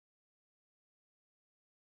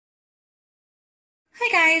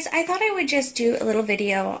Hi guys, I thought I would just do a little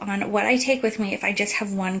video on what I take with me if I just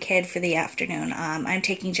have one kid for the afternoon. I'm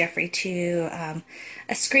taking Jeffrey to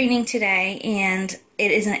a screening today, and it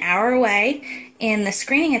is an hour away, and the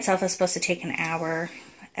screening itself is supposed to take an hour,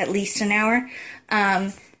 at least an hour,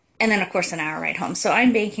 and then of course an hour ride home. So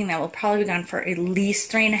I'm banking that we'll probably be gone for at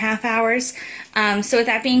least 3.5 hours. So with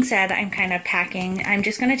that being said, I'm kind of packing. I'm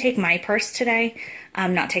just going to take my purse today.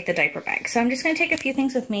 Not take the diaper bag. So I'm just going to take a few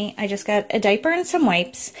things with me. I just got a diaper and some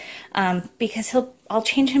wipes because I'll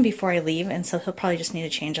change him before I leave, and so he'll probably just need a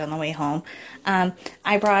change on the way home.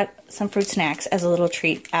 I brought some fruit snacks as a little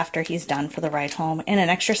treat after he's done for the ride home, and an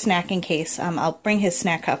extra snack in case. I'll bring his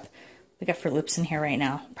snack up. We got Fruit Loops in here right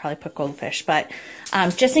now. Probably put Goldfish, but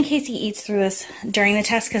just in case he eats through this during the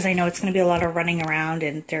test, because I know it's going to be a lot of running around,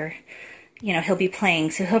 and he'll be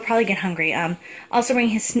playing, so he'll probably get hungry. Also bring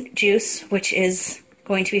his juice, which is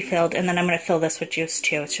going to be filled, and then I'm going to fill this with juice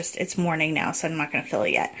too. It's morning now, so I'm not going to fill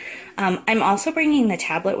it yet. I'm also bringing the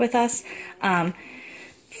tablet with us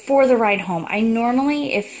for the ride home. I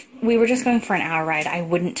normally, if we were just going for an hour ride, I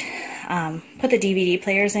wouldn't put the DVD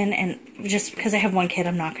players in, and just because I have one kid,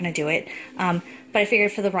 I'm not going to do it. But I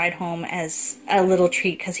figured for the ride home as a little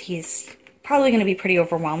treat, because he's probably going to be pretty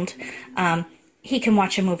overwhelmed. He can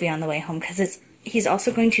watch a movie on the way home, because he's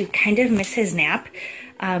also going to kind of miss his nap.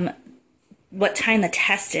 What time the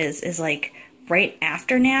test is like right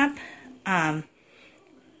after nap,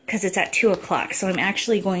 because it's at 2 o'clock. So I'm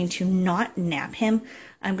actually going to not nap him.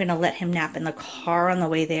 I'm going to let him nap in the car on the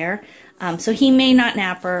way there. So he may not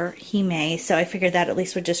nap, or he may. So I figured that at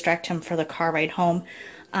least would distract him for the car ride home.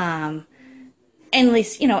 And at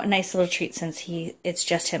least, a nice little treat since it's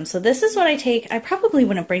just him. So this is what I take. I probably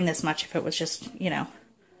wouldn't bring this much if it was just,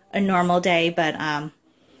 a normal day, but,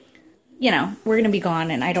 we're going to be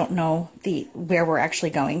gone, and I don't know where we're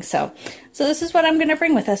actually going. So this is what I'm going to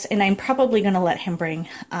bring with us, and I'm probably going to let him bring,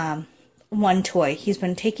 one toy. He's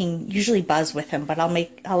been taking usually Buzz with him, but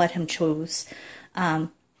I'll let him choose,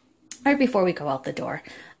 right before we go out the door.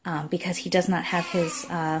 Because he does not have his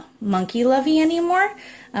Monkey Lovey anymore.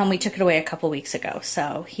 We took it away a couple weeks ago,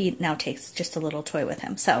 so he now takes just a little toy with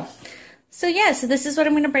him. So yeah, so this is what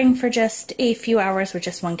I'm going to bring for just a few hours with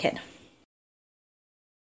just one kid.